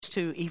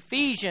To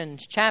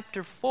Ephesians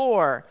chapter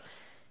 4.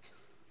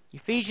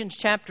 Ephesians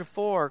chapter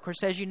 4. Of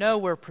course, as you know,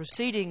 we're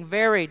proceeding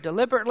very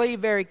deliberately,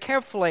 very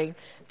carefully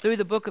through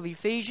the book of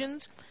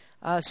Ephesians.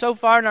 So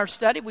far in our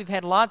study, we've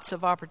had lots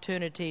of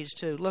opportunities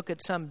to look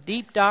at some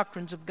deep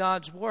doctrines of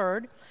God's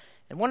Word.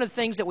 And one of the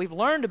things that we've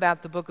learned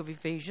about the book of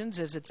Ephesians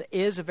is it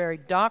is a very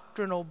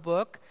doctrinal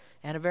book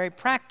and a very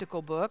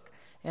practical book.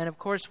 And of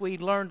course, we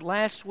learned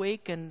last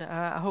week, and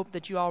I hope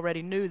that you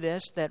already knew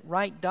this, that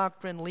right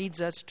doctrine leads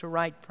us to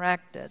right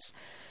practice.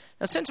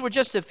 Now, since we're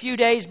just a few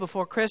days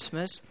before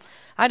Christmas,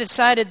 I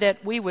decided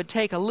that we would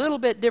take a little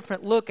bit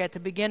different look at the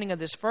beginning of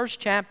this fourth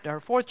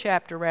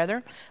chapter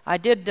rather. I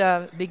did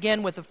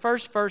begin with the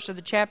first verse of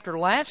the chapter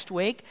last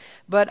week,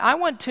 but I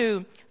want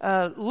to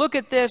look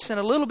at this in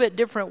a little bit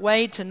different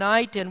way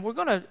tonight, and we're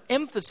going to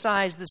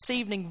emphasize this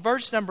evening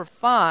verse number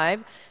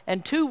 5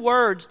 and two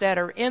words that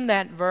are in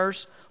that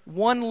verse: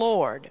 one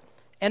Lord.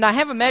 And I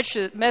have a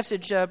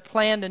message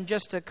planned in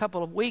just a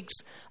couple of weeks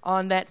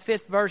on that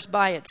fifth verse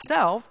by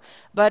itself.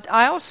 But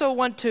I also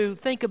want to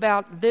think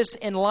about this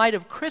in light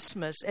of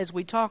Christmas as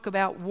we talk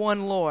about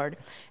one Lord.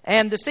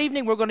 And this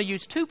evening we're going to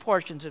use two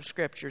portions of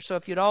Scripture. So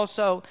if you'd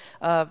also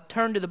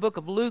turn to the book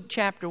of Luke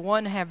chapter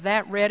 1, have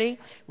that ready.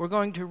 We're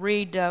going to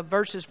read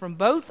verses from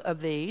both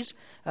of these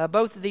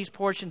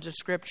portions of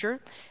Scripture.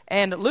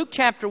 And Luke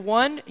chapter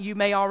 1, you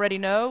may already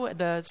know,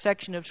 the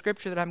section of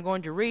Scripture that I'm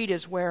going to read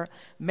is where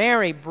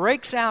Mary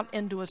breaks out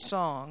into a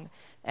song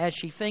as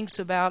she thinks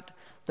about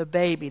the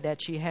baby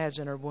that she has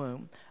in her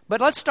womb.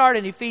 But let's start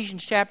in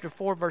Ephesians chapter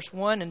 4, verse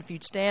 1. And if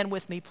you'd stand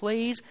with me,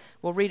 please,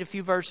 we'll read a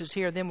few verses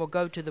here, then we'll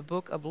go to the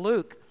book of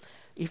Luke.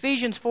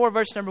 Ephesians 4,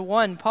 verse number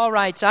 1, Paul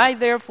writes, "I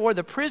therefore,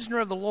 the prisoner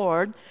of the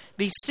Lord,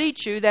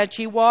 beseech you that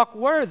ye walk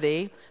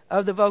worthy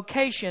of the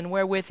vocation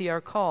wherewith ye are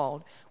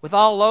called, with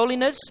all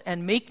lowliness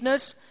and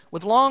meekness,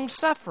 with long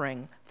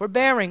suffering,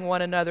 forbearing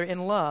one another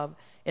in love,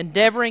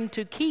 endeavoring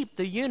to keep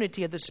the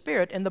unity of the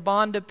Spirit in the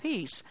bond of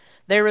peace.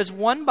 There is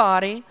one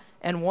body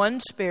and one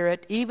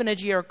Spirit, even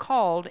as ye are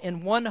called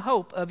in one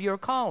hope of your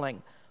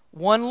calling,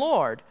 one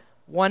Lord,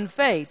 one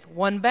faith,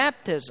 one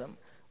baptism,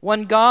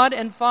 one God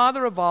and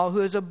Father of all,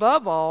 who is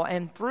above all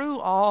and through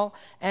all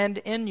and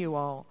in you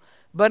all.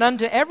 But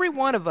unto every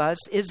one of us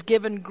is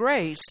given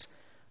grace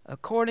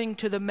according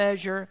to the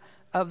measure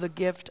of the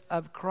gift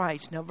of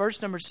Christ." Now,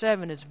 verse number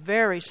 7 is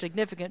very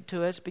significant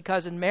to us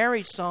because in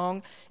Mary's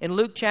song in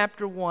Luke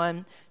chapter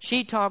 1,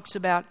 she talks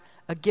about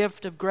a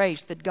gift of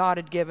grace that God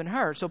had given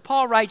her. So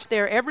Paul writes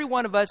there, every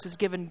one of us is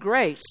given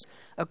grace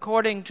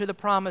according to the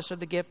promise of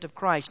the gift of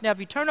Christ. Now, if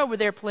you turn over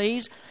there,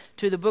 please,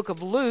 to the book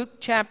of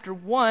Luke chapter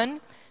 1,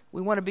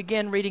 we want to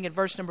begin reading at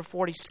verse number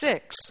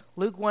 46.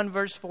 Luke 1,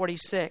 verse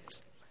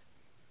 46.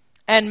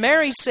 "And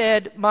Mary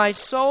said, My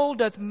soul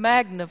doth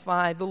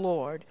magnify the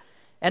Lord,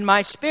 and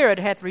my spirit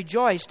hath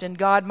rejoiced in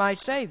God my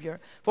Savior.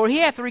 For he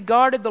hath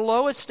regarded the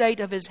low estate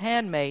of his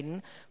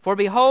handmaiden. For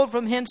behold,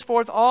 from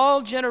henceforth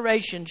all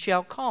generations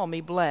shall call me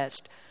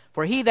blessed.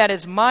 For he that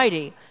is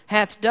mighty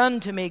hath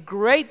done to me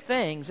great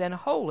things, and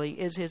holy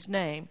is his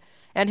name.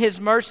 And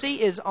his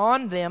mercy is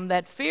on them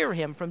that fear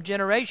him from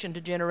generation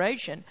to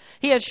generation.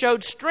 He has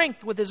showed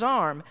strength with his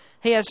arm.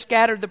 He has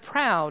scattered the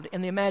proud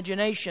in the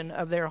imagination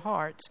of their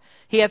hearts.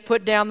 He hath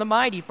put down the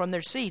mighty from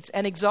their seats,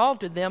 and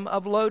exalted them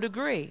of low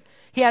degree.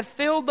 He hath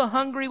filled the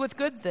hungry with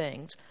good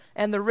things,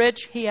 and the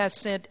rich he hath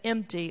sent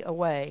empty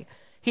away.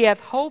 He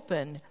hath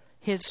holpen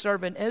his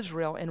servant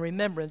Israel in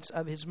remembrance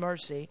of his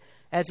mercy,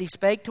 as he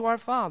spake to our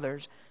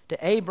fathers, to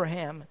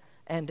Abraham,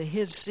 and to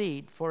his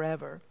seed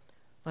forever."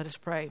 Let us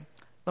pray.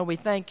 Lord, we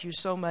thank you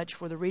so much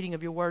for the reading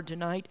of your word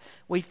tonight.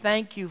 We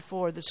thank you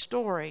for the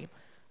story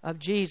of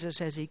Jesus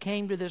as he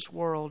came to this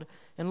world.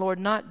 And Lord,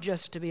 not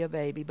just to be a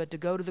baby, but to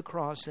go to the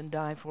cross and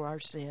die for our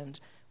sins.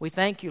 We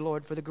thank you,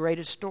 Lord, for the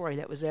greatest story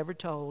that was ever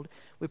told.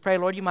 We pray,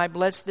 Lord, you might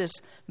bless this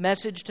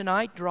message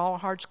tonight. Draw our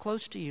hearts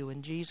close to you.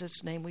 In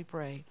Jesus' name we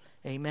pray.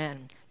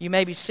 Amen. You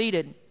may be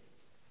seated.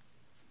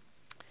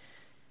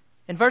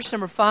 In verse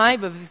number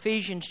 5 of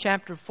Ephesians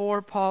chapter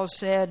 4, Paul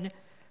said,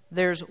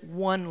 "There's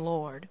one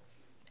Lord."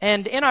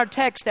 And in our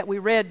text that we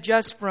read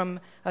just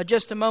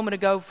a moment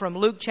ago from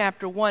Luke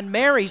chapter 1,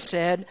 Mary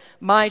said,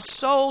 "My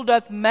soul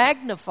doth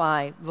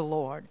magnify the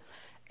Lord."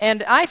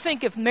 And I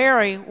think if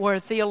Mary were a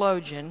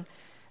theologian,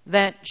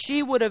 that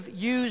she would have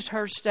used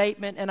her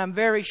statement, and I'm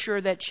very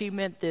sure that she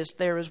meant this: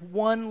 there is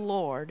one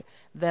Lord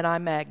that I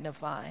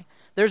magnify.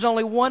 There's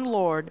only one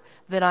Lord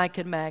that I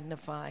can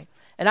magnify.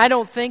 And I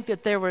don't think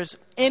that there was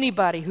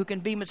anybody who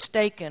can be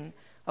mistaken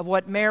of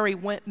what Mary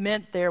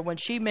meant there when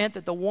she meant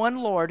that the one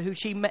Lord who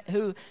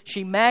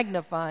she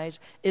magnifies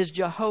is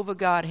Jehovah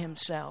God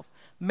himself.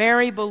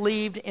 Mary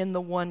believed in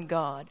the one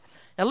God.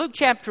 Now Luke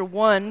chapter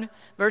 1,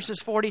 verses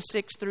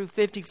 46 through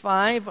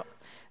 55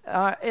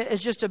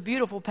 is just a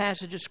beautiful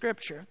passage of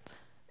Scripture.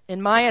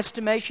 In my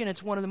estimation,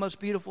 it's one of the most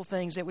beautiful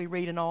things that we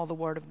read in all the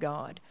Word of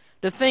God.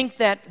 To think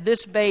that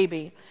this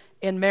baby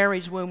in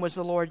Mary's womb was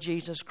the Lord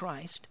Jesus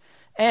Christ.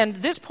 And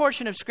this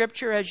portion of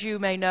Scripture, as you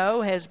may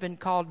know, has been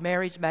called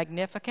Mary's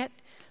Magnificat.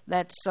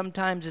 That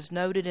sometimes is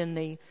noted in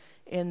the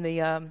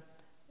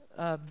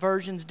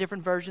versions,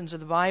 different versions of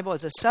the Bible,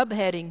 as a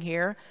subheading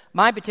here.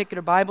 My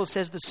particular Bible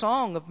says the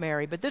Song of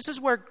Mary, but this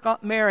is where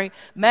Mary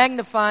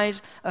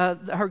magnifies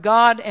her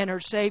God and her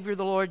Savior,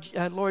 the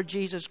Lord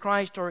Jesus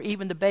Christ, or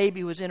even the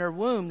baby who was in her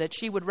womb, that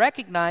she would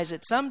recognize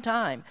at some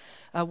time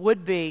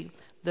would be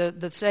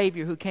the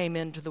Savior who came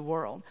into the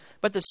world.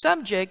 But the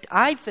subject,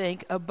 I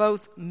think, of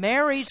both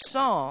Mary's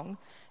song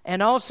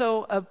and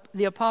also of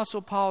the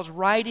Apostle Paul's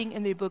writing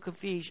in the book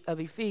of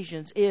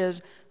Ephesians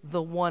is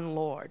the one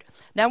Lord.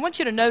 Now I want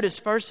you to notice,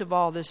 first of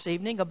all, this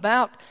evening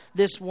about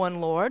this one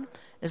Lord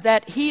is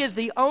that He is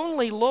the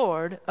only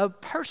Lord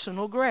of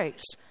personal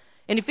grace.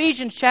 In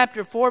Ephesians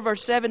chapter 4,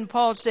 verse 7,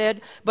 Paul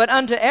said, "But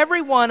unto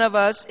every one of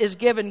us is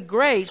given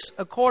grace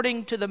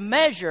according to the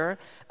measure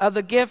of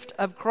the gift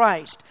of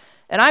Christ."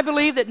 And I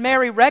believe that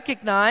Mary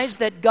recognized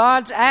that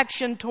God's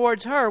action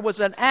towards her was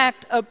an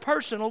act of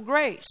personal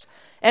grace.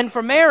 And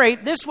for Mary,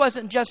 this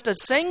wasn't just a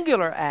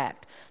singular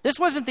act. This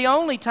wasn't the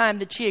only time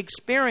that she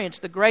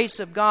experienced the grace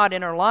of God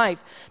in her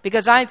life.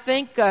 Because I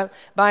think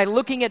by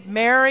looking at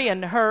Mary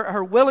and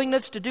her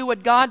willingness to do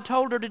what God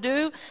told her to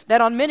do,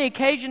 that on many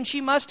occasions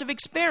she must have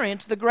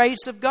experienced the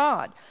grace of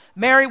God.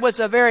 Mary was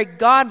a very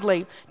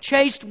godly,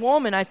 chaste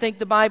woman, I think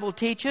the Bible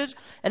teaches.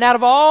 And out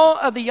of all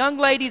of the young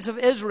ladies of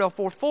Israel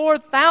for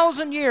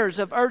 4,000 years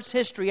of earth's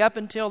history up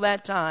until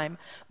that time,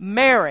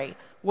 Mary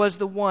was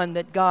the one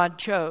that God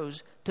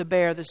chose to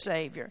bear the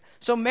Savior.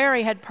 So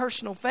Mary had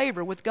personal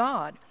favor with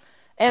God.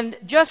 And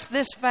just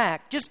this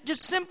fact, just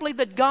simply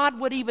that God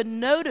would even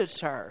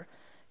notice her,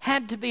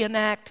 had to be an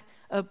act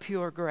of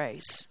pure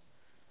grace.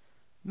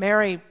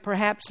 Mary,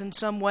 perhaps in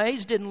some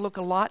ways, didn't look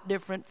a lot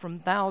different from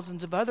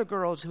thousands of other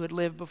girls who had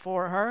lived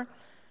before her.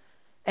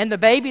 And the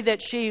baby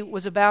that she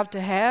was about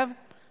to have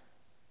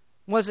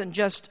wasn't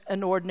just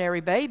an ordinary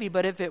baby,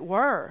 but if it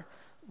were,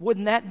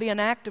 wouldn't that be an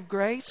act of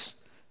grace?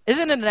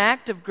 Isn't it an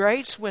act of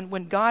grace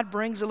when God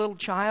brings a little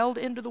child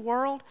into the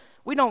world?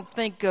 We don't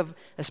think of,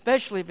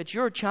 especially if it's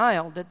your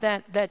child,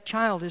 that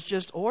child is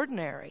just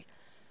ordinary.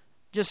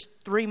 Just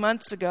 3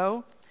 months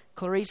ago,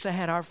 Clarissa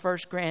had our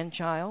first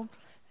grandchild,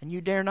 and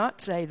you dare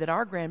not say that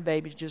our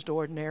grandbaby is just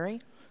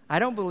ordinary. I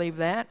don't believe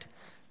that.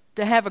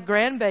 To have a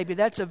grandbaby,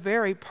 that's a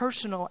very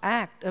personal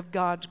act of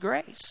God's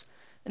grace.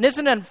 And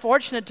isn't it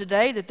unfortunate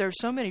today that there are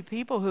so many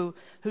people who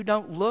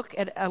don't look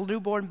at a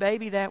newborn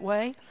baby that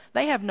way?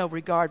 They have no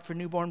regard for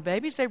newborn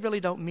babies. They really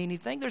don't mean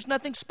anything. There's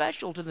nothing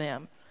special to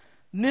them.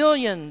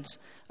 Millions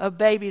of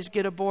babies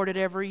get aborted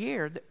every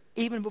year,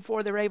 even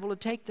before they're able to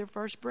take their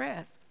first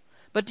breath.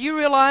 But do you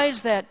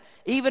realize that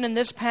even in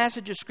this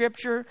passage of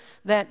Scripture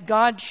that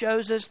God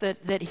shows us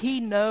that He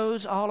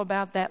knows all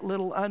about that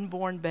little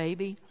unborn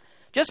baby?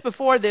 Just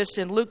before this,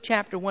 in Luke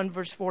chapter 1,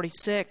 verse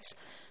 46,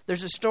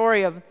 there's a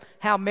story of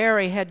how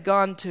Mary had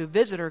gone to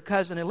visit her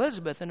cousin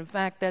Elizabeth. And in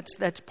fact,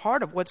 that's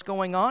part of what's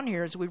going on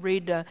here as we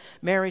read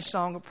Mary's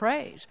song of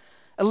praise.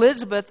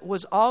 Elizabeth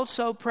was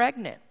also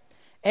pregnant.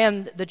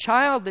 And the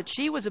child that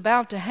she was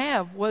about to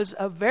have was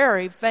a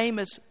very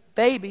famous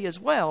baby as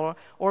well,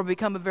 or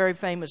become a very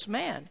famous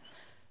man.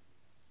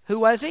 Who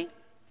was he?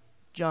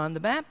 John the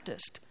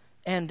Baptist.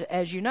 And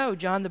as you know,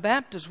 John the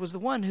Baptist was the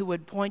one who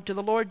would point to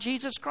the Lord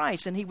Jesus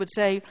Christ, and he would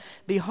say,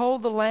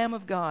 "Behold the Lamb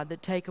of God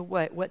that taketh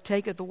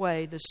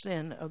away the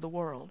sin of the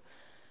world."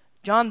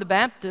 John the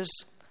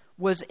Baptist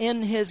was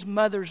in his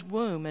mother's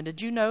womb. And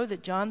did you know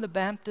that John the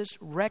Baptist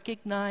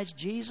recognized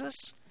Jesus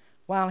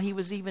while he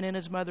was even in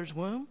his mother's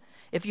womb?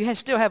 If you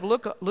still have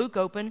Luke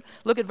open,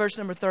 look at verse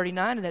number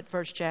 39 in that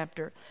first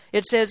chapter.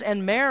 It says,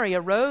 "And Mary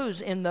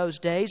arose in those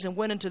days and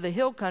went into the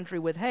hill country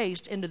with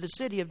haste into the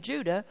city of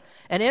Judah,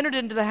 and entered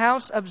into the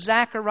house of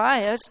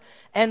Zacharias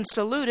and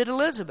saluted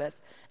Elizabeth.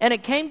 And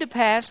it came to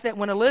pass that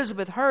when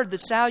Elizabeth heard the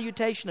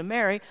salutation of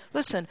Mary,"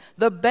 listen,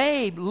 "the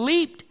babe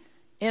leaped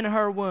in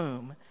her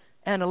womb,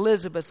 and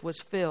Elizabeth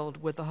was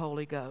filled with the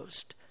Holy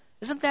Ghost."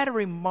 Isn't that a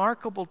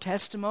remarkable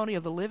testimony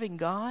of the living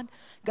God?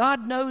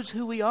 God knows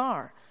who we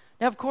are.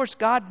 Now, of course,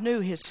 God knew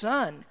His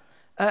Son.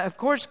 Of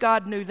course,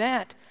 God knew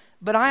that.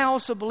 But I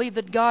also believe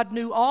that God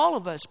knew all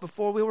of us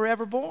before we were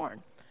ever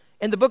born.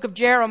 In the book of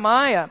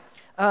Jeremiah,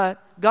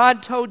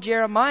 God told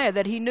Jeremiah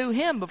that He knew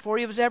him before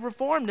he was ever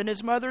formed in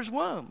his mother's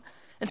womb.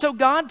 And so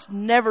God's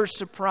never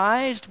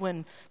surprised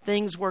when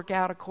things work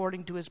out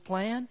according to His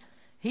plan.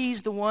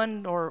 He's the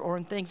one, or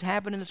when things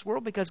happen in this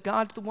world, because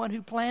God's the one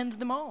who plans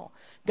them all.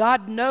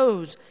 God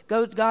knows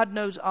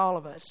all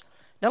of us.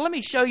 Now, let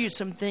me show you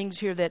some things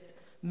here that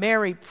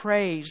Mary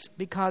praised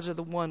because of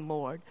the one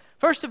Lord.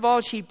 First of all,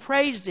 she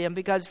praised Him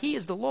because He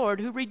is the Lord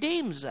who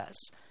redeems us.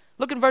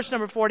 Look at verse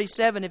number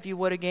 47, if you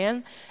would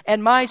again.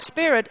 "And my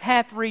spirit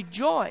hath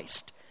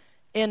rejoiced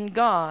in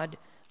God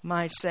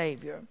my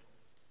Savior."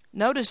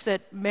 Notice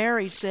that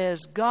Mary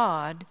says,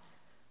 "God,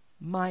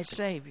 my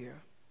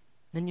Savior."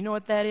 And you know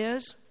what that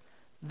is?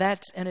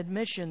 That's an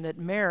admission that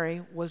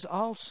Mary was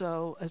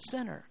also a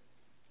sinner.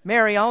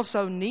 Mary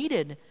also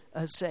needed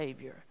a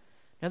Savior.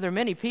 Now, there are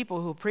many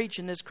people who preach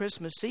in this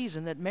Christmas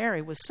season that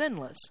Mary was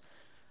sinless.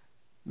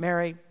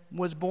 Mary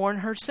was born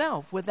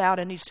herself without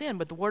any sin,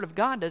 but the Word of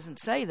God doesn't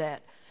say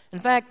that. In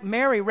fact,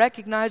 Mary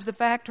recognized the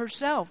fact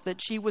herself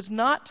that she was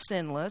not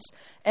sinless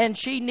and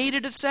she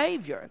needed a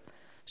Savior.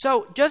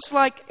 So just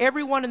like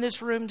everyone in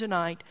this room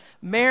tonight,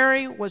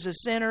 Mary was a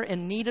sinner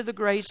in need of the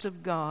grace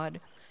of God,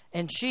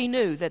 and she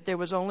knew that there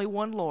was only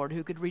one Lord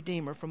who could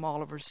redeem her from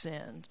all of her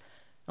sins.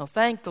 Now,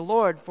 thank the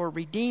Lord for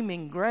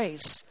redeeming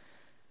grace,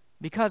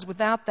 because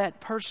without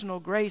that personal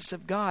grace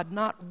of God,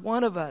 not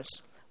one of us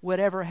would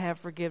ever have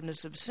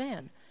forgiveness of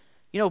sin.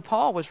 You know,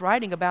 Paul was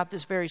writing about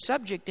this very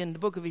subject in the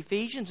book of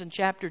Ephesians in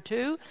chapter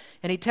 2,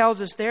 and he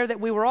tells us there that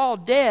we were all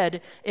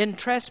dead in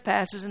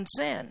trespasses and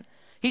sin.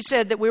 He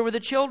said that we were the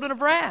children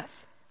of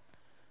wrath.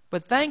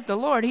 But thank the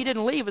Lord, he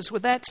didn't leave us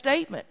with that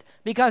statement,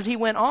 because he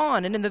went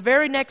on, and in the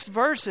very next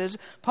verses,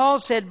 Paul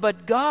said,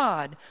 "But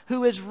God,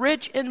 who is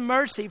rich in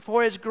mercy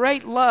for his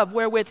great love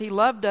wherewith he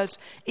loved us,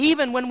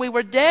 even when we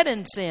were dead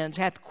in sins,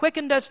 hath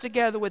quickened us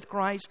together with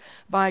Christ.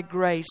 By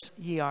grace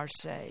ye are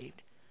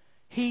saved."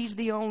 He's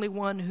the only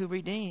one who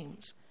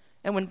redeems.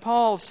 And when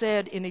Paul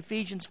said in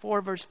Ephesians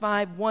 4 verse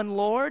 5, "one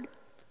Lord,"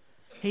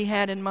 he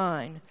had in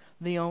mind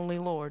the only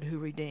Lord who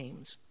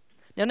redeems.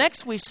 Now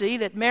next we see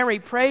that Mary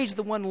praised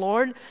the one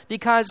Lord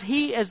because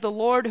he is the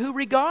Lord who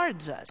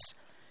regards us.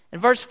 In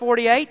verse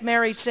 48,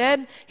 Mary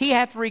said, "He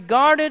hath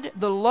regarded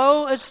the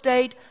low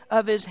estate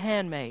of his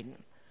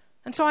handmaiden."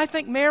 And so I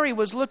think Mary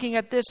was looking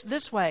at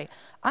this way.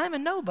 I'm a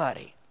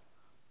nobody.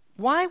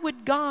 Why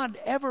would God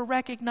ever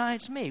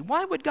recognize me?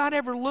 Why would God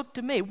ever look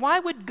to me? Why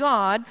would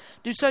God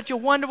do such a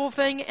wonderful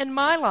thing in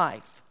my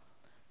life?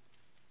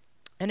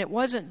 And it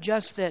wasn't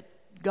just that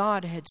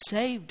God had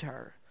saved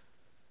her.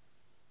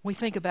 We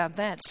think about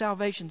that.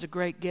 Salvation's a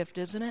great gift,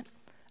 isn't it?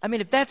 I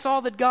mean, if that's all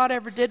that God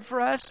ever did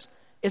for us,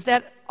 is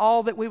that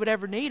all that we would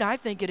ever need? I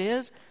think it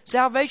is.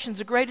 Salvation's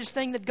the greatest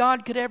thing that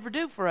God could ever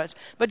do for us.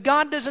 But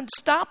God doesn't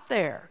stop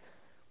there.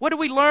 What do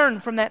we learn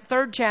from that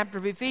 3rd chapter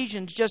of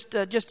Ephesians just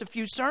a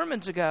few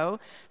sermons ago?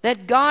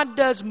 That God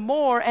does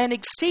more and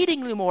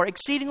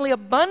exceedingly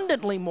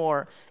abundantly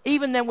more,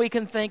 even than we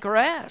can think or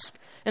ask.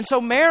 And so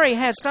Mary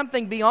has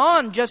something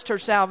beyond just her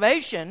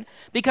salvation,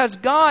 because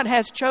God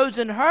has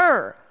chosen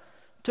her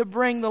to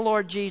bring the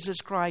Lord Jesus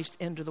Christ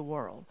into the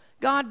world.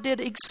 God did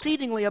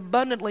exceedingly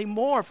abundantly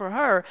more for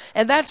her.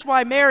 And that's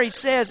why Mary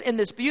says in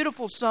this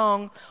beautiful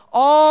song,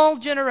 all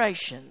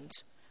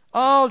generations,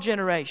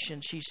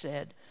 she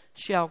said,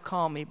 shall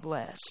call me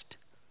blessed.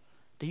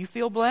 Do you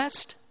feel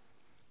blessed?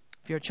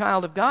 If you're a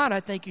child of God, I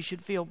think you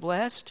should feel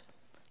blessed.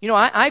 You know,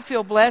 I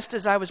feel blessed,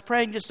 as I was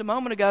praying just a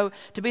moment ago,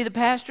 to be the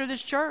pastor of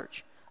this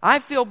church. I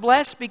feel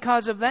blessed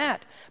because of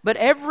that. But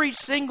every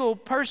single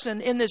person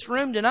in this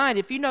room tonight,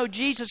 if you know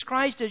Jesus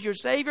Christ as your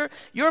Savior,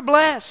 you're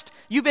blessed.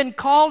 You've been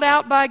called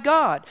out by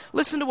God.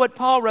 Listen to what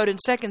Paul wrote in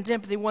 2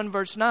 Timothy 1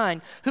 verse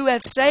 9. "Who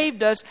has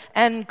saved us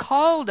and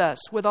called us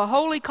with a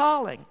holy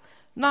calling,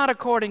 not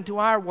according to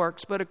our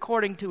works, but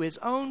according to his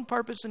own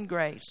purpose and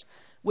grace,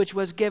 which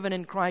was given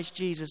in Christ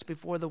Jesus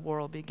before the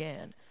world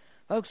began."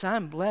 Folks,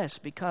 I'm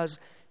blessed because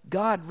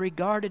God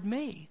regarded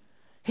me.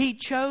 He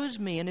chose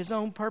me in his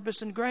own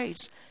purpose and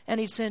grace, and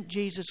he sent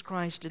Jesus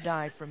Christ to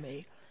die for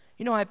me.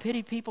 You know, I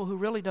pity people who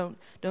really don't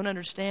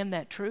understand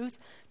that truth.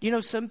 Do you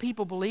know some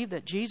people believe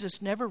that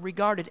Jesus never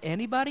regarded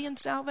anybody in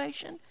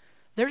salvation?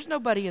 There's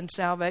nobody in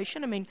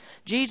salvation. I mean,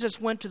 Jesus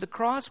went to the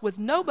cross with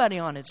nobody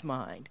on his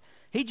mind.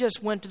 He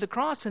just went to the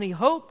cross and he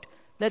hoped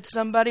that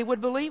somebody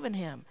would believe in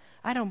him.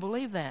 I don't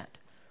believe that.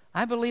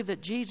 I believe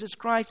that Jesus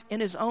Christ, in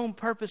his own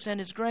purpose and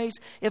his grace,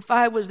 if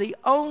I was the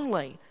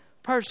only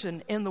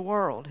person in the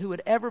world who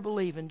would ever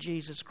believe in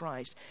Jesus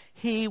Christ,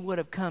 he would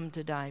have come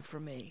to die for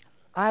me.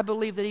 I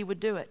believe that he would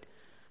do it.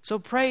 So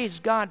praise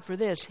God for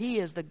this. He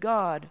is the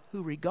God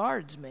who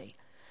regards me.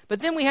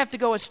 But then we have to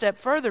go a step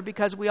further,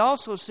 because we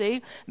also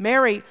see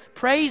Mary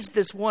praised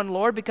this one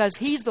Lord because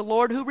he's the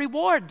Lord who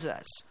rewards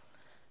us.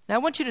 Now I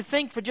want you to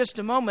think for just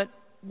a moment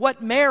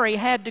what Mary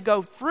had to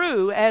go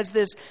through as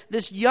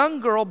this young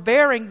girl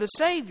bearing the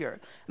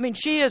Savior. I mean,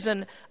 she is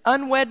an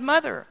unwed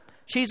mother.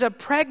 She's a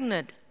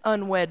pregnant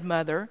unwed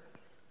mother,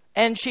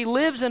 and she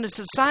lives in a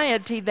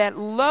society that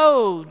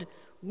loathed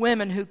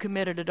women who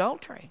committed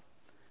adultery.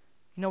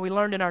 You know, we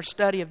learned in our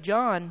study of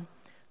John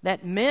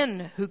that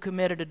men who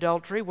committed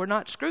adultery were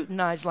not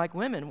scrutinized like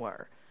women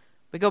were.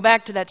 We go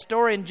back to that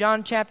story in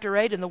John chapter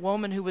 8 and the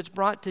woman who was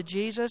brought to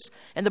Jesus,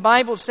 and the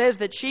Bible says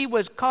that she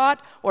was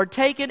caught or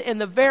taken in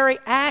the very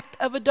act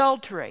of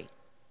adultery.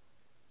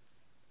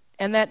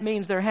 And that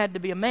means there had to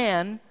be a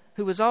man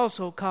who was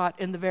also caught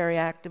in the very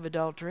act of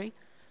adultery.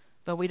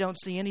 But we don't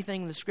see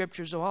anything in the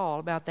Scriptures at all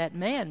about that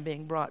man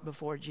being brought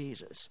before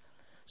Jesus.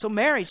 So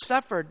Mary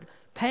suffered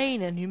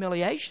pain and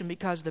humiliation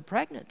because of the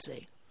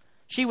pregnancy.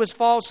 She was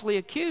falsely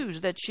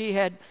accused that she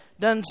had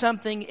done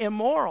something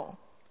immoral.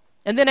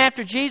 And then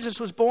after Jesus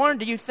was born,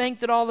 do you think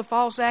that all the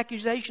false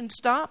accusations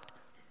stopped?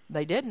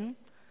 They didn't.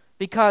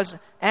 Because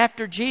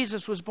after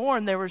Jesus was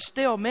born, there were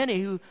still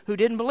many who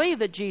didn't believe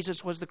that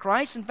Jesus was the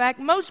Christ. In fact,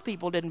 most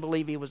people didn't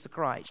believe he was the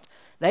Christ.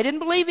 They didn't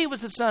believe he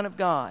was the Son of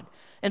God.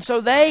 And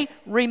so they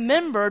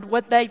remembered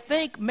what they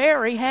think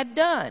Mary had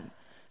done.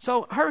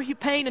 So her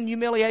pain and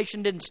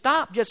humiliation didn't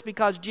stop just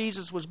because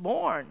Jesus was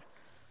born.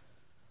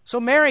 So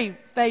Mary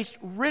faced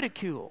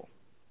ridicule.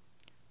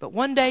 But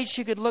one day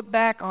she could look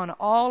back on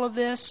all of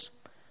this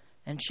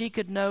and she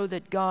could know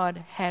that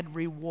God had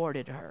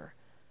rewarded her.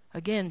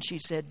 Again, she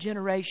said,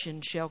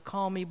 "Generations shall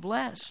call me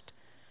blessed."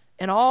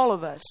 And all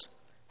of us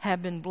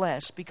have been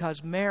blessed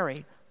because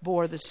Mary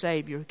bore the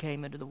Savior who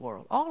came into the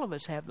world. All of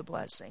us have the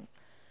blessing.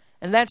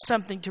 And that's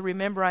something to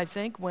remember, I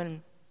think,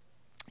 when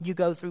you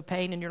go through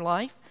pain in your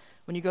life,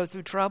 when you go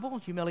through trouble,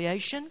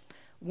 humiliation,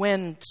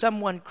 when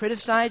someone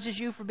criticizes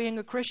you for being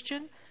a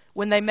Christian,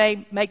 when they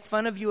may make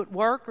fun of you at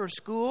work or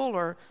school,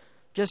 or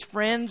just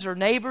friends or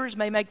neighbors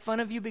may make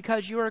fun of you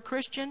because you're a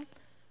Christian.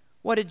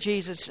 What did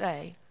Jesus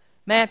say?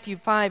 Matthew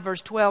 5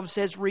 verse 12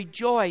 says,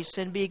 "Rejoice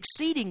and be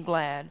exceeding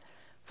glad,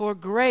 for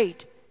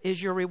great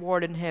is your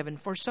reward in heaven.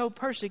 For so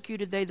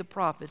persecuted they the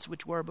prophets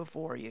which were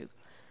before you."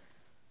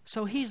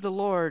 So He's the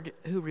Lord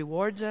who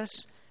rewards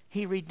us.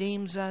 He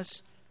redeems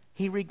us.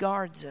 He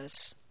regards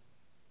us.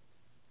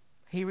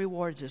 He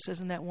rewards us.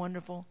 Isn't that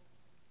wonderful?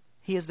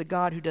 He is the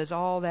God who does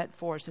all that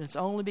for us. And it's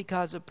only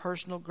because of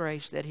personal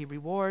grace that He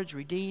rewards,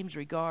 redeems,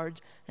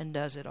 regards, and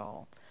does it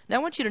all. Now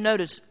I want you to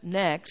notice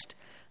next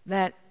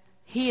that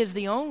He is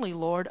the only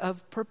Lord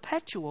of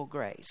perpetual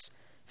grace.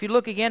 If you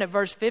look again at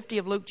verse 50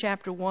 of Luke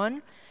chapter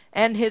 1,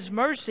 "And His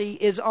mercy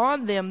is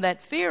on them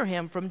that fear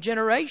Him from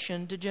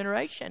generation to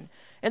generation."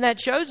 And that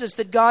shows us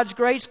that God's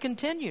grace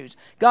continues.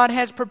 God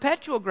has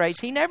perpetual grace.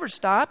 He never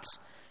stops.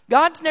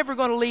 God's never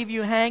going to leave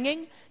you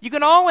hanging. You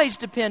can always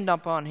depend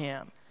upon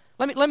Him.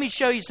 Let me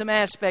show you some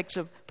aspects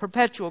of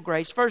perpetual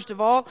grace. First of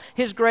all,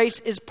 His grace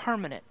is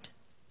permanent.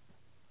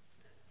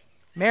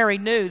 Mary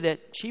knew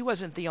that she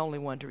wasn't the only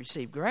one to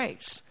receive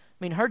grace.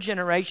 I mean, her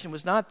generation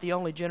was not the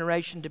only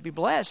generation to be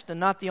blessed and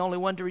not the only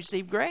one to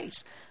receive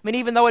grace. I mean,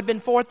 even though it had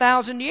been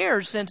 4,000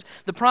 years since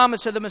the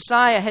promise of the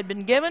Messiah had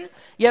been given,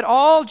 yet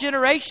all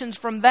generations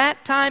from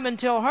that time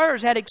until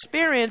hers had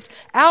experienced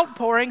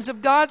outpourings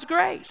of God's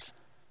grace.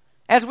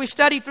 As we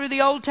study through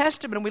the Old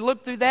Testament, and we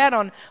look through that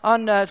on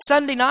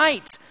Sunday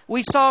nights,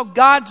 we saw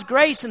God's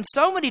grace in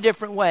so many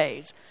different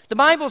ways. The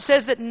Bible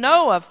says that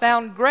Noah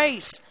found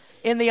grace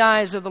in the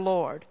eyes of the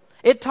Lord.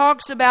 It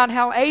talks about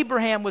how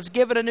Abraham was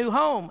given a new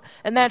home,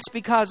 and that's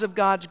because of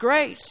God's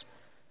grace.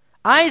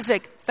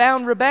 Isaac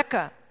found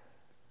Rebekah.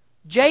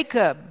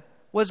 Jacob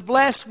was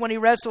blessed when he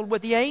wrestled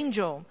with the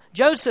angel.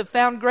 Joseph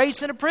found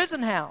grace in a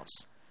prison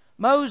house.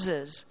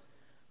 Moses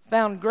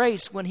found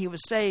grace when he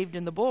was saved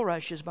in the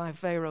bulrushes by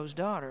Pharaoh's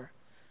daughter.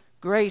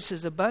 Grace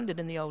is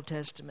abundant in the Old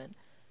Testament.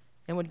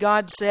 And when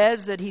God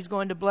says that He's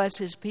going to bless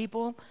His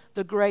people,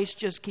 the grace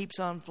just keeps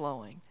on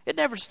flowing. It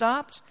never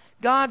stops.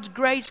 God's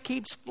grace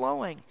keeps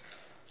flowing.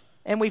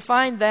 And we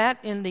find that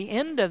in the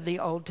end of the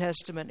Old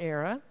Testament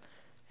era,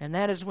 and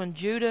that is when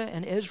Judah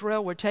and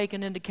Israel were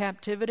taken into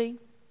captivity.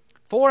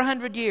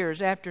 400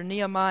 years after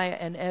Nehemiah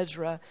and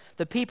Ezra,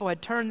 the people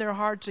had turned their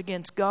hearts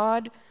against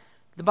God.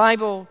 The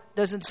Bible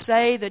doesn't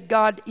say that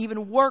God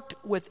even worked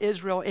with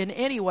Israel in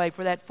any way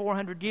for that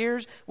 400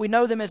 years. We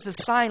know them as the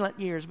silent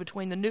years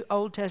between the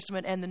Old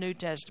Testament and the New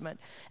Testament.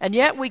 And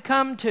yet we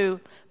come to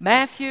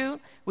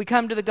Matthew, we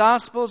come to the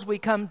Gospels, we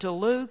come to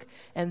Luke,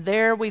 and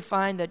there we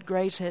find that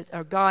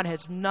God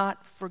has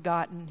not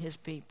forgotten His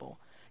people.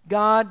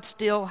 God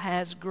still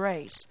has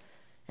grace.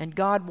 And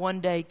God one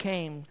day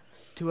came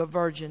to a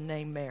virgin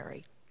named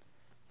Mary.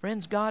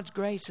 Friends, God's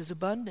grace is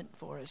abundant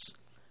for us.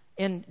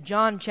 In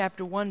John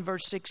chapter 1,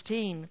 verse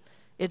 16,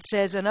 it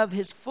says, "And of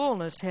His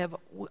fullness have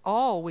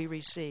all we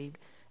received,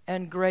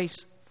 and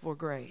grace for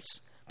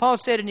grace." Paul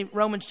said in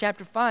Romans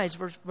chapter 5,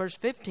 verse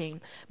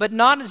 15, "But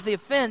not as the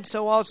offense,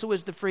 so also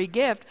is the free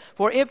gift.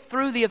 For if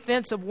through the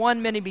offense of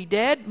one many be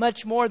dead,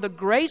 much more the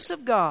grace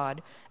of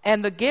God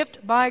and the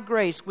gift by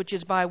grace, which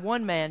is by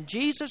one man,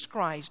 Jesus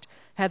Christ,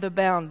 hath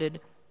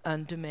abounded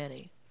unto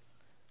many."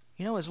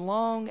 You know, as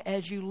long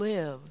as you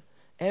live,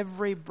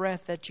 every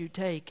breath that you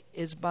take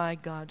is by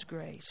God's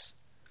grace.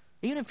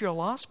 Even if you're a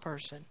lost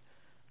person,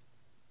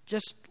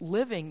 just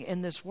living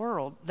in this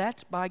world,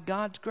 that's by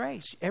God's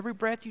grace. Every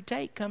breath you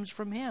take comes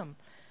from Him.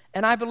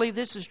 And I believe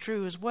this is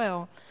true as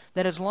well,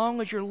 that as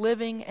long as you're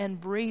living and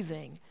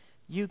breathing,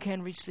 you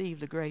can receive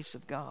the grace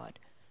of God.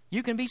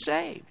 You can be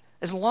saved.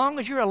 As long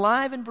as you're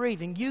alive and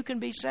breathing, you can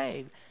be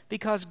saved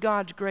because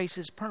God's grace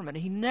is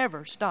permanent. He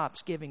never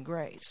stops giving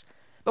grace.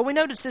 But we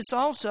notice this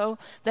also,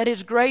 that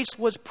His grace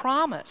was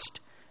promised.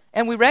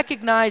 And we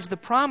recognize the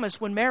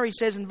promise when Mary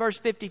says in verse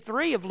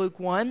 53 of Luke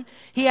 1,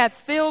 "He hath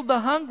filled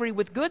the hungry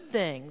with good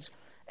things,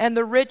 and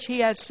the rich He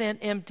hath sent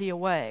empty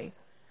away."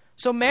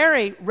 So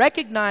Mary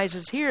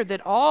recognizes here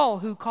that all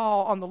who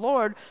call on the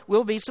Lord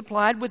will be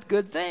supplied with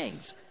good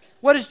things.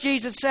 What does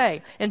Jesus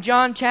say? In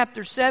John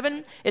chapter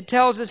 7, it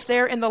tells us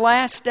there, in the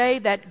last day,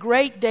 that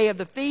great day of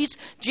the feast,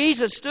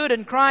 Jesus stood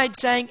and cried,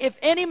 saying, "If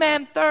any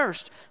man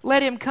thirst,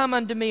 let him come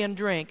unto me and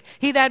drink.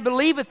 He that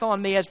believeth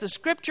on me, as the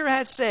Scripture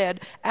hath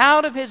said,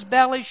 out of his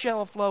belly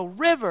shall flow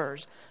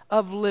rivers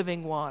of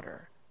living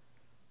water."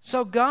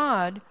 So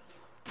God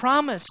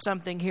promised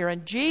something here,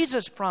 and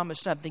Jesus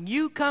promised something.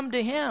 You come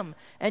to Him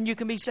and you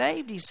can be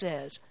saved, He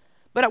says.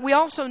 But we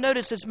also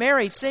notice as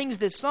Mary sings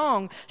this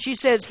song, she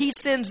says, He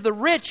sends the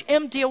rich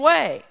empty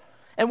away.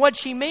 And what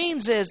she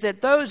means is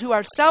that those who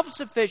are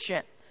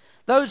self-sufficient,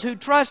 those who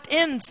trust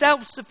in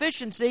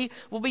self-sufficiency,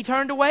 will be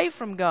turned away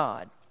from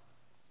God.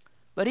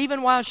 But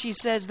even while she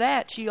says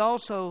that, she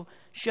also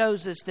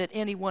shows us that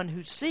anyone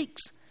who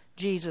seeks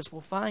Jesus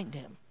will find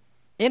Him.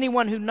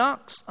 Anyone who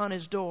knocks on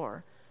His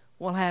door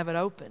will have it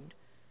opened.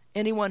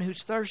 Anyone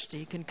who's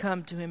thirsty can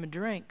come to Him and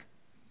drink.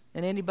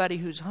 And anybody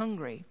who's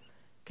hungry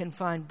can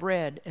find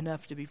bread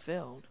enough to be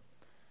filled.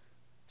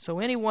 So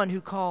anyone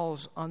who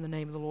calls on the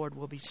name of the Lord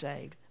will be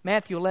saved.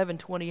 Matthew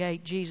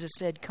 11:28, Jesus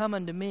said, Come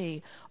unto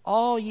me,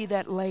 all ye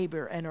that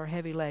labor and are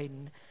heavy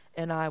laden,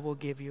 and I will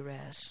give you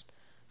rest.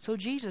 So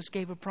Jesus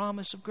gave a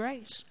promise of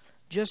grace.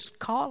 Just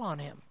call on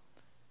Him,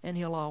 and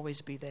He'll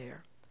always be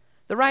there.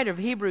 The writer of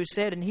Hebrews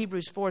said in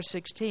Hebrews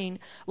 4:16,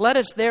 Let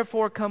us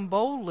therefore come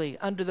boldly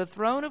unto the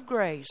throne of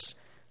grace,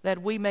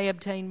 that we may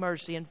obtain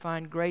mercy and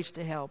find grace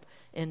to help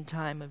in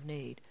time of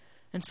need.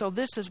 And so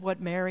this is what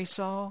Mary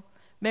saw.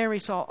 Mary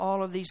saw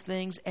all of these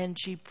things, and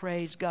she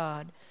praised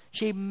God.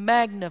 She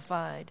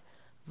magnified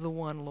the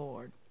one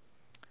Lord.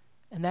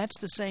 And that's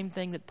the same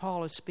thing that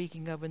Paul is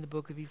speaking of in the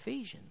book of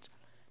Ephesians.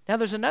 Now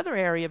there's another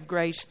area of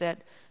grace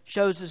that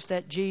shows us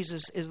that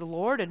Jesus is the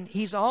Lord, and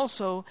He's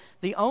also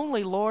the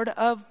only Lord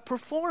of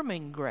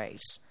performing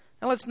grace.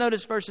 Now let's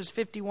notice verses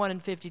 51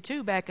 and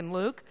 52 back in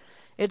Luke.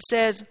 It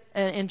says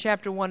in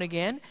chapter 1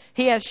 again,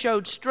 He has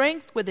showed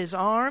strength with His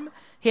arm.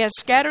 He has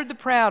scattered the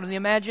proud in the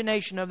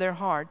imagination of their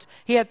hearts.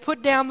 He hath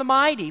put down the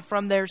mighty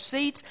from their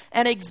seats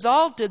and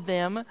exalted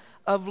them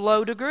of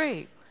low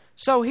degree.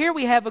 So here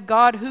we have a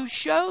God who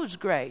shows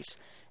grace.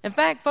 In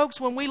fact, folks,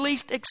 when we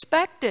least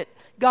expect it,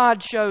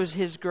 God shows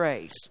His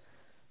grace.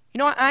 You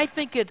know, I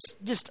think it's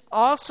just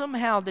awesome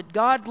how that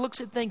God looks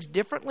at things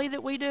differently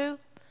than we do.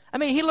 I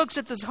mean, He looks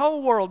at this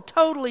whole world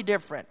totally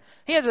different.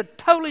 He has a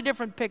totally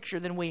different picture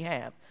than we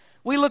have.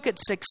 We look at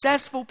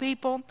successful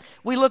people.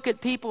 We look at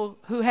people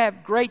who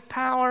have great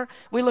power.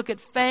 We look at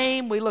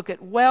fame. We look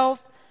at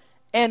wealth.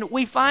 And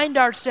we find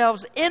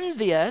ourselves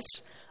envious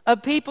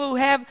of people who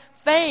have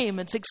fame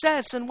and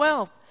success and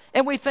wealth.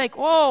 And we think,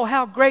 oh,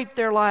 how great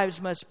their lives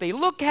must be.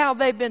 Look how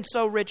they've been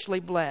so richly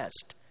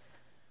blessed.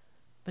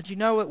 But you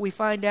know what we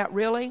find out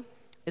really?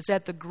 It's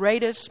that the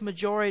greatest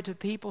majority of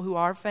people who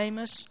are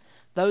famous,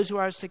 those who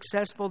are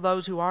successful,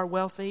 those who are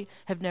wealthy,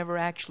 have never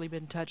actually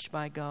been touched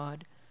by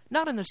God.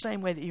 Not in the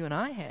same way that you and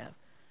I have.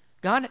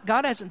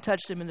 God hasn't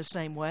touched them in the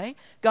same way.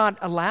 God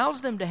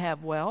allows them to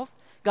have wealth.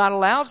 God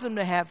allows them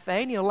to have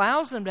fame. He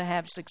allows them to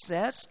have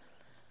success.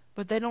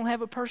 But they don't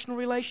have a personal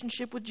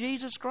relationship with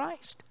Jesus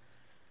Christ.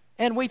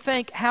 And we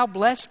think how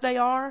blessed they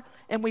are,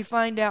 and we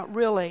find out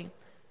really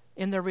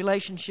in their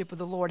relationship with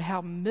the Lord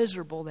how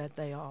miserable that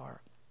they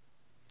are.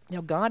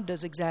 Now, God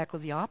does exactly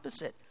the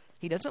opposite.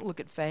 He doesn't look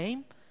at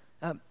fame.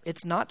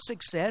 It's not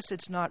success.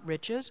 It's not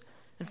riches.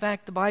 In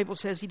fact, the Bible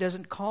says He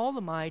doesn't call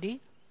the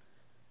mighty.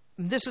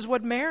 This is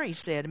what Mary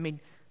said. I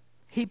mean,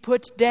 He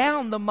puts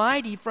down the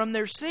mighty from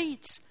their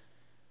seats.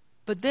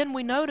 But then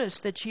we notice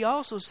that she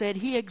also said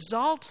He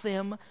exalts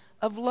them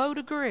of low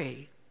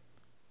degree.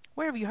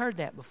 Where have you heard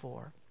that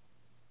before?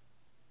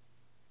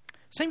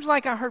 Seems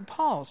like I heard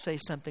Paul say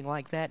something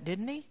like that,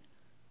 didn't he?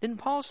 Didn't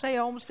Paul say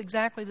almost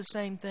exactly the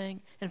same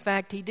thing? In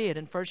fact, he did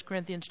in 1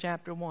 Corinthians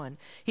chapter 1.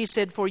 He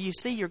said, For ye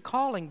see your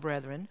calling,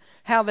 brethren,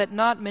 how that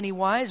not many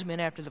wise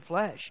men after the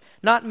flesh,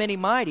 not many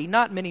mighty,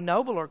 not many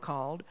noble are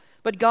called,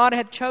 but God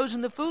hath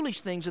chosen the foolish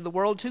things of the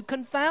world to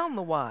confound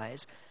the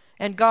wise.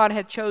 And God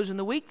hath chosen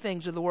the weak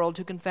things of the world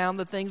to confound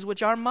the things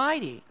which are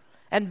mighty.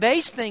 And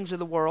base things of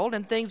the world,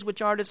 and things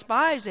which are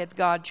despised hath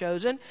God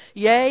chosen,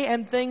 yea,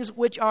 and things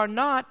which are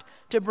not,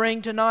 to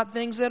bring to naught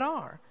things that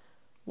are.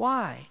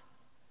 Why?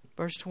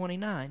 Verse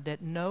 29,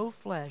 that no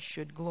flesh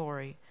should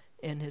glory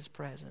in His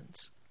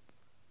presence.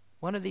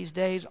 One of these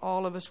days,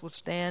 all of us will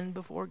stand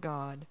before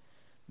God.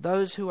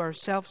 Those who are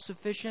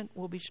self-sufficient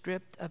will be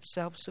stripped of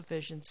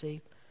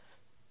self-sufficiency.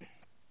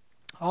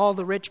 All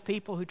the rich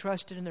people who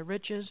trusted in their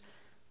riches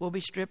will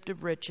be stripped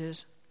of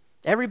riches.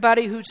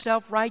 Everybody who's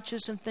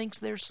self-righteous and thinks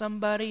they're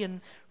somebody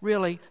and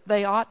really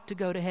they ought to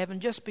go to heaven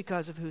just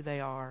because of who they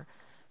are,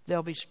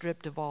 they'll be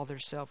stripped of all their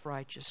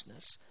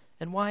self-righteousness.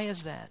 And why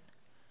is that?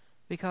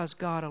 Because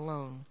God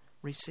alone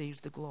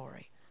receives the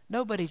glory.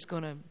 Nobody's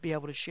going to be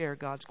able to share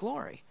God's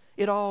glory.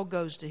 It all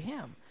goes to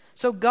Him.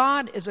 So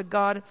God is a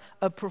God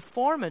of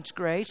performance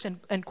grace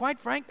and quite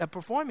frankly,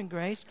 performing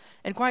grace.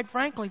 And quite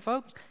frankly,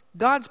 folks,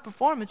 God's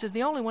performance is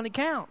the only one that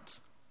counts.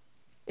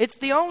 It's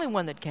the only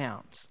one that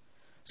counts.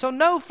 So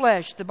no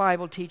flesh, the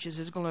Bible teaches,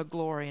 is going to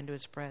glory into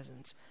His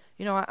presence.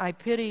 You know, I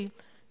pity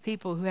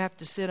people who have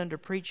to sit under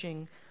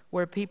preaching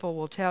where people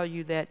will tell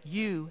you that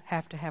you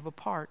have to have a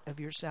part of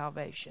your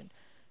salvation.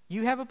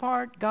 You have a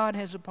part, God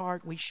has a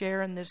part, we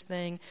share in this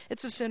thing.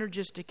 It's a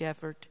synergistic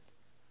effort.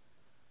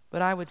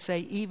 But I would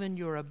say even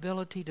your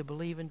ability to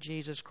believe in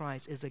Jesus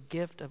Christ is a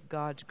gift of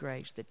God's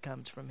grace that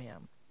comes from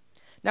Him.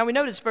 Now we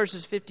notice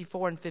verses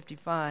 54 and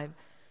 55.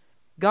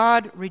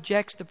 God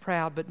rejects the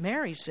proud, but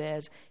Mary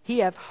says, He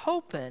hath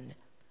holpen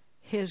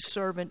his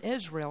servant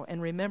Israel in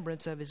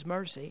remembrance of his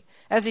mercy,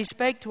 as he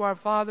spake to our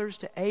fathers,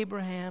 to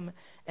Abraham,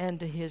 and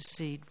to his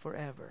seed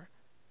forever.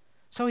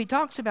 So he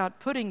talks about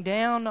putting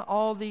down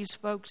all these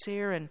folks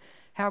here and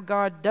how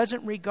God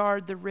doesn't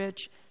regard the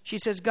rich. She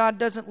says God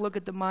doesn't look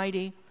at the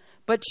mighty.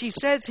 But she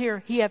says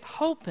here, he hath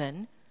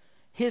holpen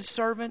his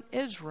servant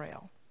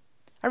Israel.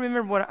 I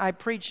remember when I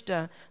preached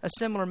a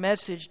similar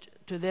message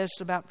to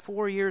this about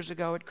 4 years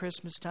ago at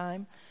Christmas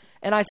time.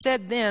 And I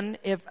said then,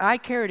 if I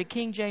carried a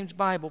King James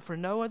Bible for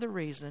no other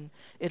reason,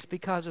 it's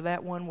because of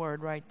that one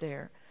word right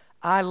there.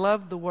 I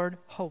love the word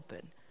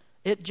holpen.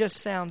 It just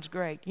sounds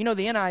great. You know,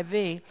 the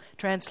NIV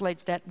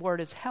translates that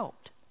word as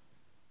helped.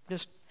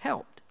 Just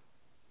helped.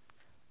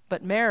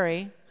 But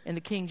Mary, in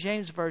the King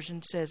James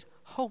Version, says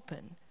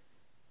holpen.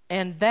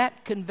 And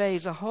that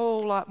conveys a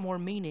whole lot more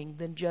meaning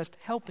than just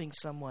helping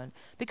someone,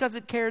 because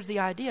it carries the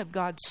idea of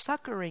God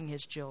succoring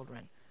his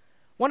children.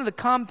 One of the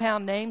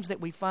compound names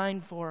that we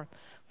find for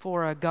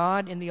a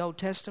God in the Old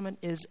Testament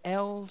is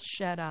El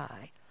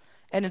Shaddai.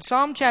 And in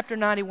Psalm chapter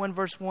 91,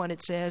 verse 1,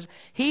 it says,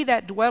 he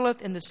that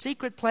dwelleth in the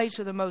secret place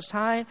of the Most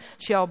High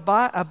shall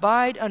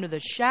abide under the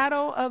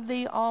shadow of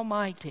the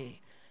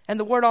Almighty. And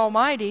the word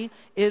Almighty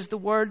is the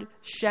word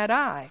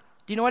Shaddai.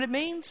 Do you know what it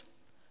means?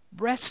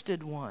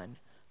 Breasted one.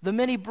 The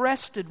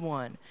many-breasted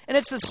one. And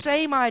it's the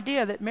same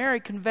idea that Mary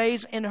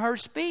conveys in her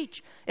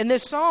speech. In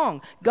this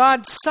song,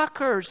 God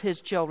succors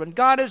his children.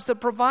 God is the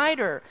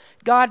provider.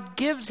 God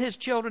gives his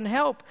children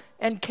help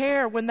and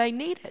care when they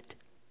need it.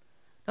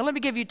 Now let me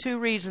give you 2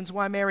 reasons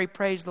why Mary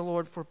praised the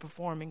Lord for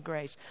performing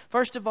grace.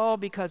 First of all,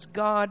 because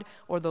God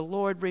or the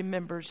Lord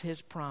remembers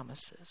his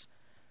promises.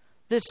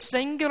 This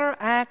singular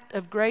act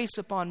of grace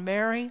upon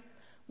Mary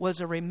was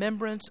a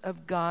remembrance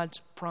of God's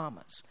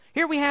promise.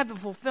 Here we have the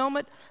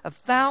fulfillment of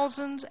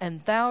thousands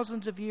and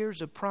thousands of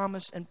years of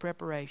promise and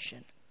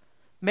preparation.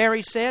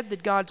 Mary said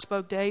that God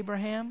spoke to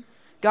Abraham,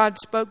 God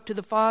spoke to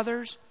the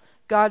fathers,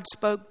 God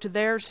spoke to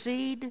their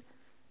seed,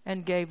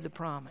 and gave the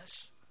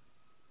promise.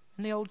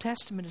 And the Old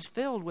Testament is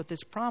filled with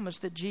this promise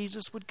that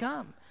Jesus would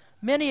come.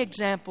 Many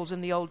examples in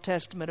the Old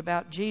Testament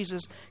about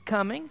Jesus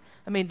coming.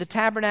 I mean, the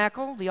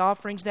tabernacle, the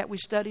offerings that we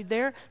studied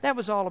there, that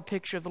was all a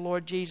picture of the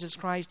Lord Jesus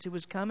Christ who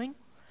was coming.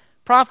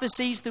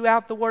 Prophecies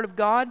throughout the Word of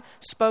God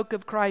spoke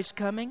of Christ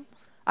coming.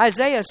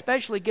 Isaiah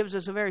especially gives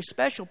us a very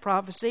special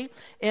prophecy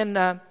in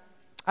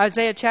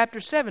Isaiah chapter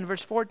 7,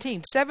 verse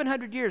 14.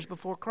 700 years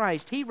before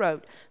Christ, he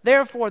wrote,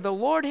 therefore the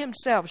Lord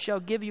himself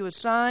shall give you a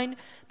sign.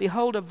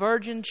 Behold, a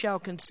virgin shall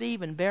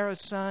conceive and bear a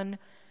son,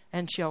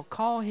 and shall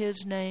call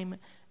his name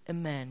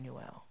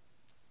Emmanuel.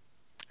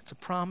 It's a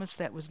promise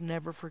that was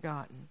never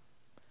forgotten.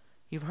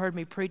 You've heard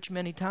me preach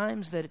many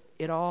times that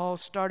it all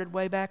started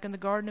way back in the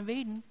Garden of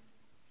Eden.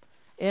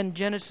 In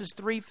Genesis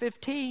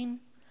 3:15,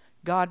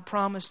 God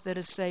promised that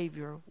a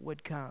Savior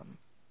would come.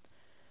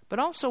 But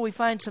also we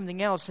find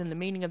something else in the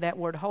meaning of that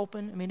word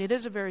holpen. I mean, it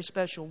is a very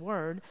special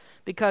word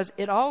because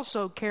it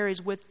also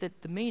carries with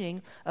it the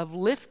meaning of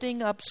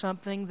lifting up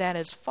something that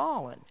has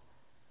fallen.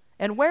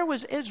 And where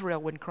was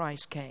Israel when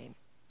Christ came?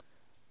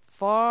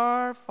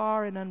 Far,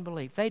 far in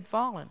unbelief. They'd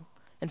fallen.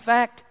 In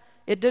fact,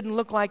 it didn't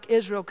look like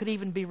Israel could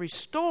even be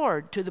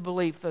restored to the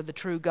belief of the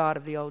true God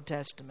of the Old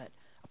Testament.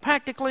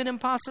 Practically an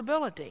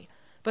impossibility.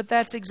 But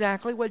that's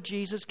exactly what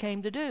Jesus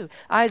came to do.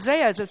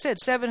 Isaiah, as I've said,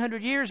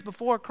 700 years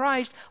before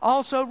Christ,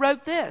 also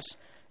wrote this.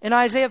 In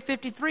Isaiah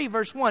 53,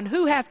 verse 1,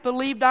 who hath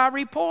believed our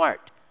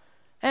report?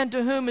 And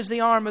to whom is the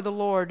arm of the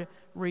Lord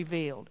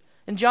revealed?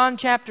 In John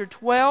chapter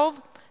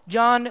 12,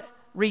 John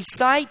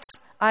recites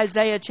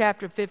Isaiah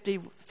chapter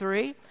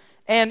 53.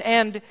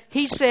 And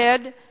he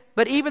said,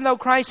 but even though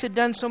Christ had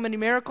done so many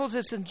miracles,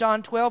 this is in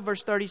John 12,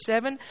 verse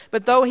 37,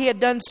 but though he had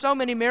done so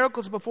many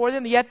miracles before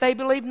them, yet they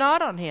believed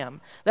not on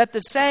him, that the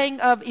saying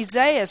of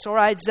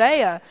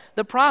Isaiah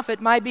the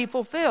prophet might be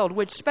fulfilled,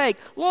 which spake,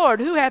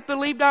 Lord, who hath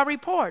believed our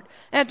report?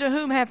 And to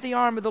whom hath the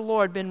arm of the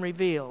Lord been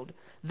revealed?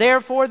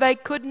 Therefore they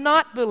could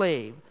not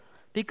believe,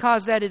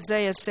 because that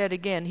Isaiah said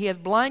again, he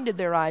hath blinded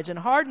their eyes and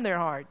hardened their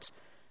hearts,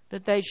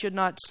 that they should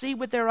not see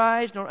with their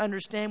eyes, nor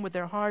understand with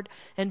their heart,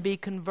 and be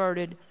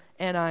converted,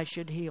 and I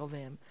should heal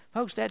them.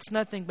 Folks, that's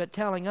nothing but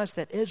telling us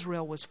that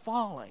Israel was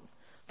falling.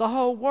 The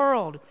whole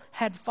world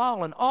had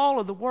fallen. All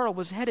of the world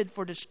was headed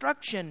for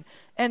destruction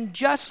and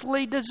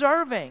justly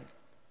deserving.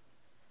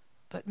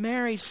 But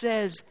Mary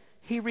says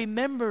he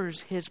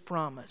remembers his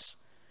promise.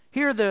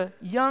 Here the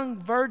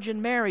young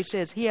virgin Mary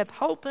says, he hath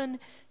holpen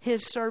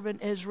his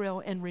servant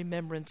Israel in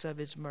remembrance of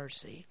his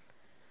mercy.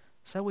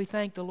 So we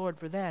thank the Lord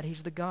for that.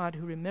 He's the God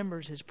who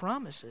remembers his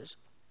promises.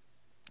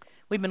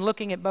 We've been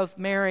looking at both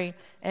Mary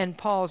and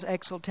Paul's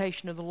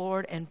exaltation of the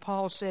Lord. And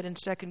Paul said in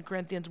 2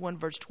 Corinthians 1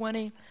 verse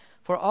 20,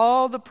 for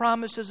all the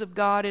promises of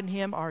God in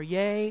him are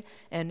yea,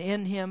 and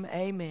in him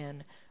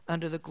amen,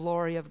 unto the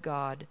glory of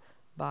God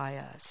by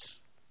us.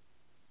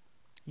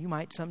 You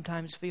might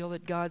sometimes feel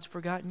that God's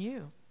forgotten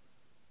you.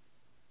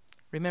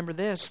 Remember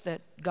this,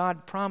 that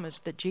God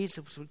promised that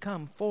Jesus would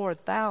come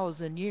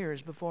 4,000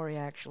 years before he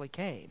actually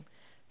came.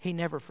 He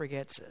never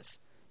forgets us.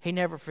 He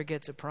never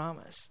forgets a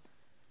promise.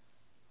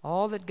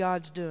 All that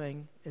God's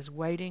doing is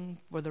waiting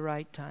for the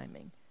right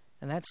timing.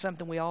 And that's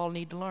something we all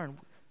need to learn.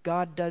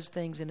 God does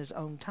things in His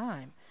own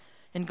time.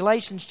 In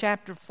Galatians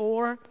chapter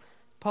 4,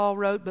 Paul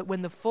wrote, "But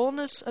when the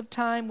fullness of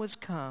time was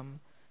come,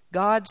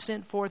 God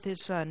sent forth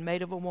His Son,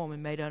 made of a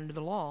woman, made under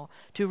the law,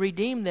 to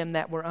redeem them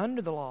that were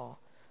under the law,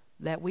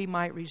 that we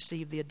might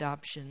receive the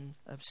adoption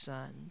of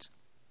sons."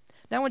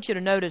 Now I want you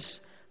to notice,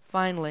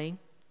 finally,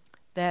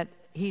 that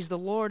He's the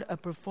Lord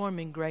of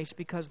performing grace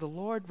because the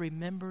Lord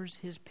remembers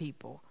His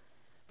people.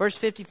 Verse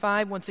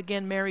 55, once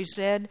again, Mary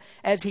said,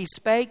 "As He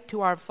spake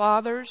to our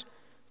fathers,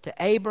 to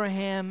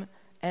Abraham,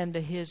 and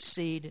to his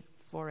seed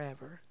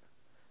forever."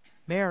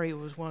 Mary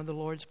was one of the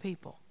Lord's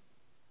people.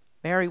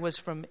 Mary was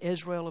from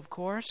Israel, of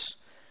course.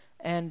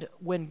 And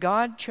when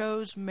God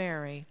chose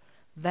Mary,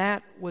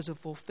 that was a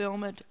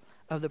fulfillment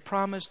of the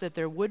promise that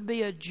there would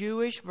be a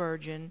Jewish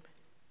virgin.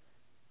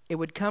 It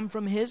would come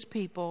from His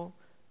people.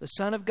 The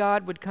Son of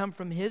God would come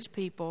from His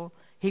people.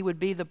 He would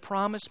be the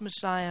promised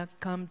Messiah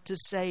come to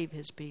save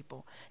His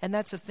people. And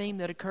that's a theme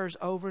that occurs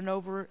over and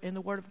over in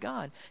the Word of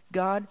God.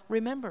 God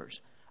remembers.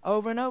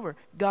 Over and over,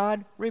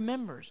 God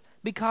remembers.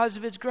 Because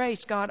of His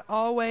grace, God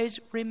always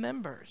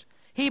remembers.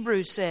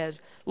 Hebrews says,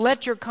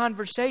 "Let your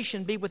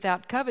conversation be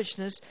without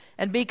covetousness,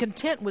 and be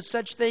content with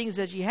such things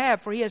as ye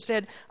have. For He has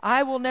said,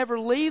 I will never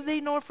leave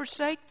thee nor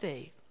forsake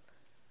thee."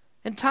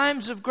 In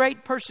times of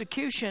great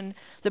persecution,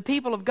 the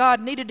people of God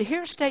needed to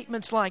hear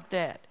statements like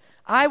that.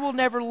 I will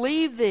never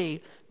leave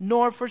thee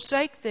nor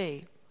forsake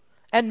thee.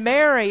 And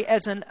Mary,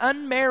 as an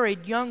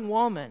unmarried young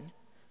woman,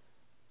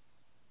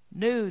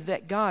 knew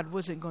that God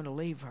wasn't going to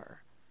leave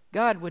her.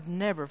 God would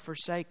never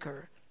forsake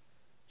her.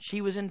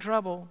 She was in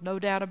trouble, no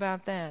doubt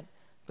about that.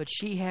 But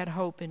she had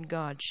hope in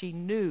God. She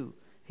knew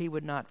He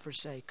would not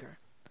forsake her.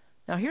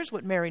 Now here's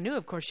what Mary knew.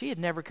 Of course, she had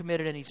never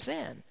committed any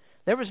sin.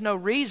 There was no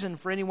reason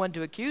for anyone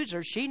to accuse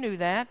her. She knew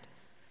that.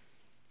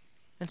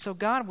 And so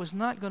God was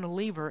not going to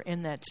leave her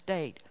in that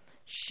state.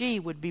 She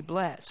would be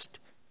blessed.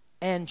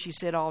 And she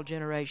said, all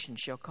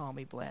generations shall call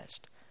me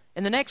blessed.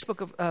 In the next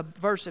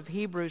verse of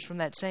Hebrews from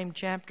that same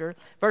chapter,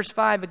 verse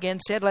 5 again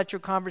said, "Let your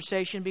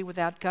conversation be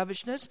without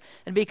covetousness,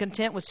 and be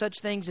content with such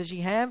things as ye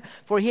have.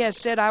 For He has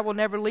said, I will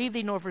never leave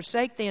thee nor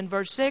forsake thee." In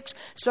verse 6,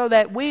 "So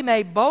that we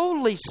may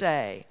boldly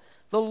say,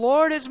 the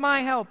Lord is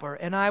my helper,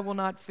 and I will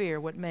not fear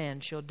what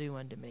man shall do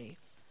unto me."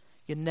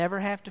 You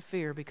never have to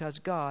fear because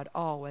God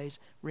always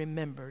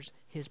remembers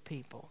His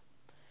people.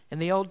 In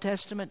the Old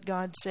Testament,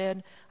 God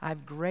said,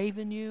 "I've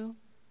graven you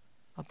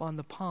upon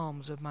the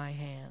palms of my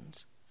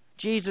hands."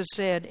 Jesus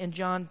said in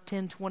John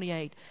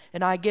 10:28,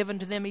 "And I give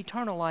unto them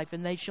eternal life,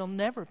 and they shall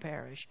never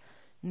perish,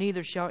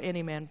 neither shall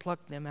any man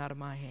pluck them out of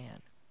my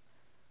hand."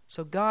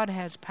 So God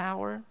has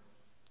power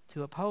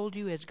to uphold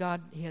you.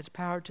 He has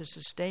power to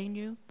sustain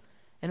you.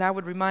 And I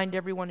would remind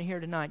everyone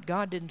here tonight,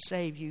 God didn't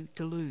save you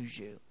to lose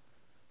you.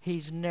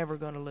 He's never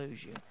going to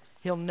lose you.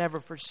 He'll never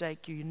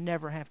forsake you. You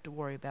never have to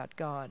worry about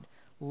God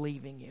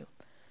leaving you.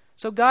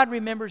 So God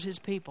remembers His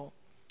people.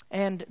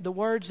 And the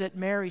words that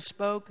Mary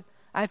spoke,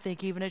 I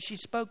think even as she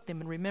spoke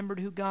them and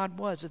remembered who God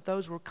was, that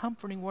those were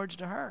comforting words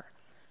to her.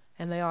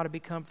 And they ought to be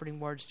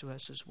comforting words to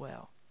us as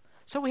well.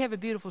 So we have a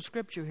beautiful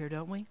scripture here,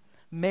 don't we?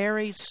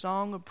 Mary's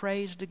song of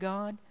praise to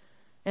God.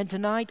 And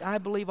tonight, I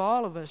believe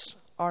all of us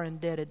are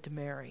indebted to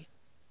Mary.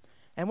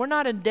 And we're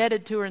not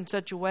indebted to her in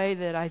such a way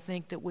that I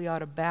think that we ought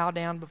to bow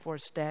down before a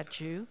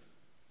statue.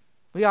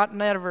 We ought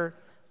never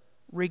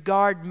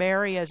regard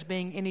Mary as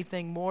being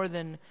anything more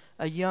than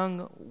a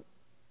young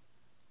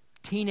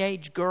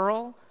teenage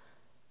girl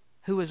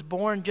who was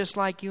born just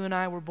like you and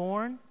I were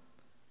born.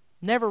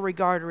 Never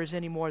regard her as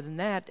any more than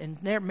that.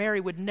 And Mary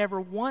would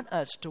never want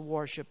us to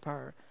worship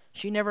her.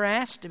 She never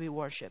asked to be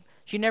worshipped.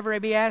 She never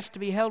be asked to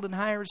be held in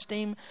higher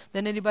esteem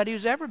than anybody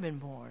who's ever been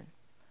born.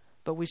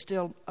 But we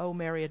still owe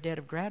Mary a debt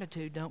of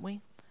gratitude, don't we?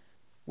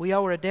 We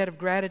owe her a debt of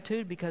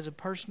gratitude because of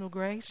personal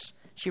grace.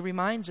 She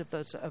reminds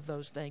us of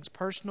those things: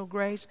 personal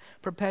grace,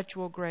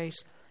 perpetual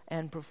grace,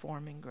 and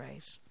performing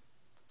grace.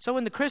 So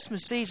in the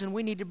Christmas season,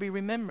 we need to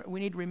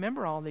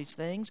remember all these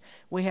things.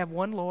 We have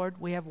one Lord.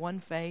 We have one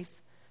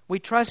faith. We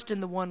trust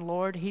in the one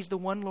Lord. He's the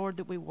one Lord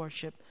that we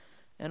worship.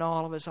 And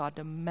all of us ought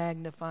to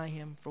magnify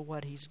Him for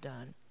what He's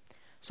done.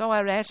 So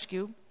I would ask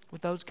you,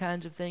 with those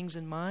kinds of things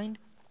in mind,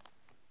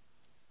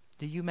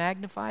 do you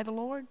magnify the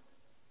Lord?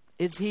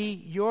 Is He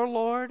your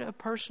Lord of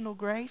personal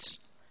grace?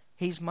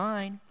 He's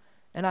mine.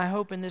 And I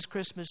hope in this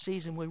Christmas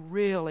season we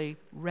really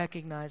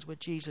recognize what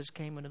Jesus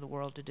came into the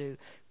world to do.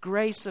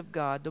 Grace of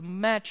God, the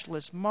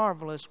matchless,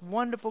 marvelous,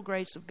 wonderful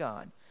grace of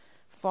God,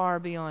 far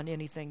beyond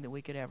anything that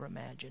we could ever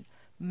imagine.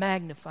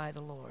 Magnify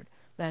the Lord.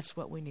 That's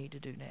what we need to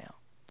do now.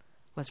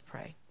 Let's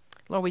pray.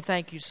 Lord, we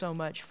thank You so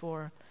much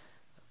for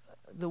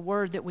the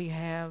word that we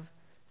have.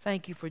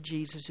 Thank You for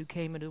Jesus who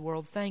came into the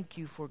world. Thank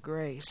You for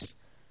grace.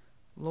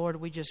 Lord,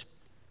 we just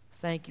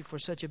thank You for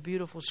such a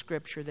beautiful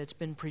scripture that's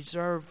been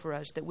preserved for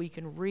us that we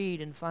can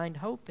read and find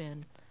hope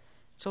in.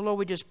 So, Lord,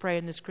 we just pray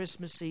in this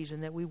Christmas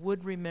season that we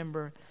would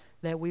remember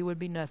that we would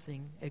be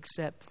nothing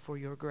except for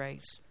Your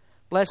grace.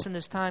 Bless in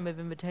this time of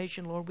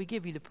invitation, Lord, we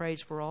give You the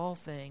praise for all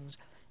things.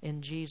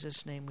 In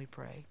Jesus' name we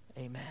pray.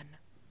 Amen.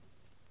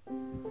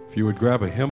 If you would grab a hymn.